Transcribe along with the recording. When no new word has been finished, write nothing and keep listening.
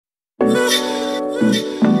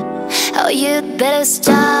Oh, you better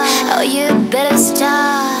stop. Oh, you better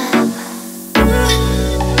stop.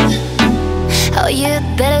 Oh, you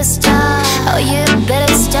better stop. Oh, you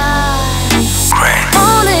better stop.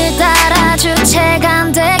 오늘따라 주체가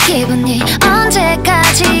안 돼 기분이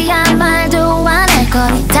언제까지야 말도 안 할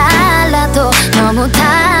거니 달라도 너무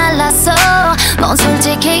달랐어 넌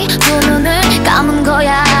솔직히 두 눈을 감은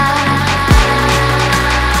거야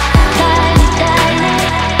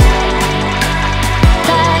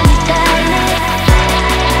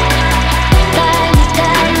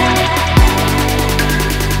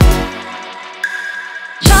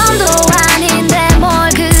전도 아닌데 뭘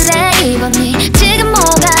그래 입었니 지금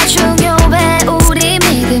뭐가 중요해 우리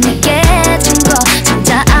믿음이 깨진 거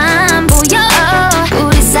진짜 안 보여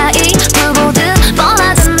우리 사이 불보듯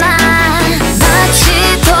뻔하잖아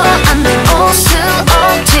마치도 안 될 옷을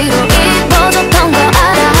억지로 입어줬던 거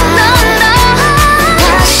알아 No, no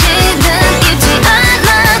다시는 입지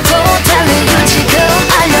않아도 돼 이유 지금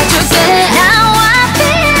알려줄게 Now I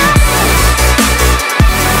feel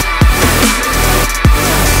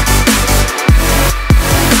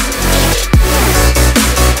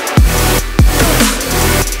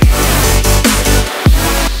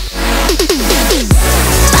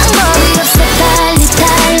방법이 없어 달리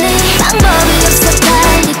달리 방법이 없어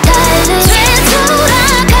달리 달리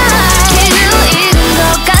되돌아가 길을 잃은 것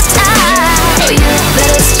같아 Oh you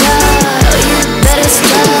better stop Oh you better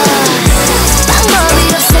stop 방법이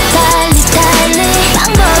없어 달리 달리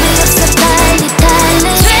방법이 없어 달리 달리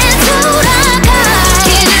되돌아가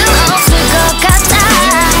길은 없을 것 같아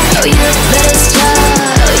Oh you better stop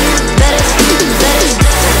Oh you better stop 달리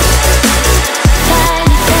달리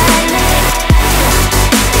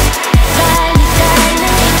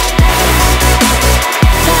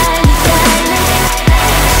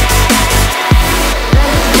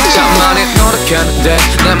참 많이 노력했는데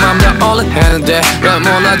내 맘 다 올인했는데 왜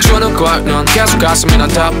몰라주는 거야 넌 계속 가슴이 난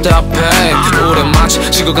답답해 우리 마치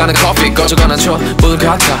식어가는 커피 꺼져가는 촛불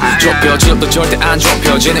같아 좁혀질도 절대 안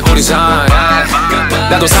좁혀지는 우리 사이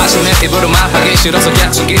나도 사실 내 입으로 말하기 싫어서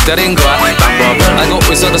계속 기다린 거야 방법을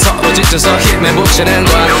알고 있어도 서로 지쳐서 힘에 부치는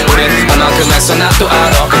거야 우린 그만큼 했어 나도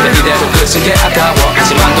알아 근데 이대로 끝인 게 아까워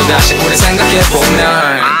하지만 또다시 우리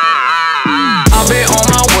생각해보면 I'll be on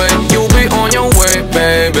my way, you'll be on your way,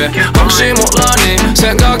 baby 혹시 몰라니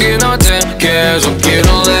생각이 날 때 계속 길을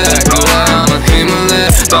내 그래 난 힘을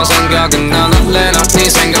내딴 생각은 안 할래 난 네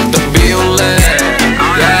생각도 비울래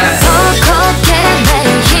yeah. 벅벅해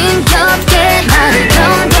매일 힘겹게 나를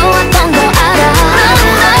견뎌왔던 거 알아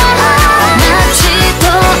맞지도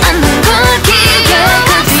않는 걸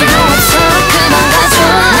기억할 필요 없어 그만 가줘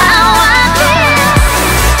Now I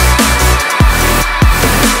feel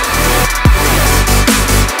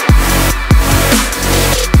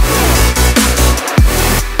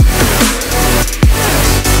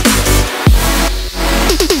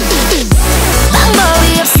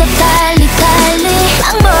방법이 없어 달리 달리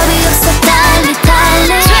방법이 없어 달리 달리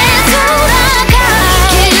되돌아가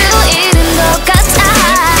길을 잃은 것 같아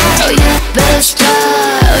Oh you better stop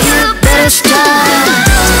Oh you better stop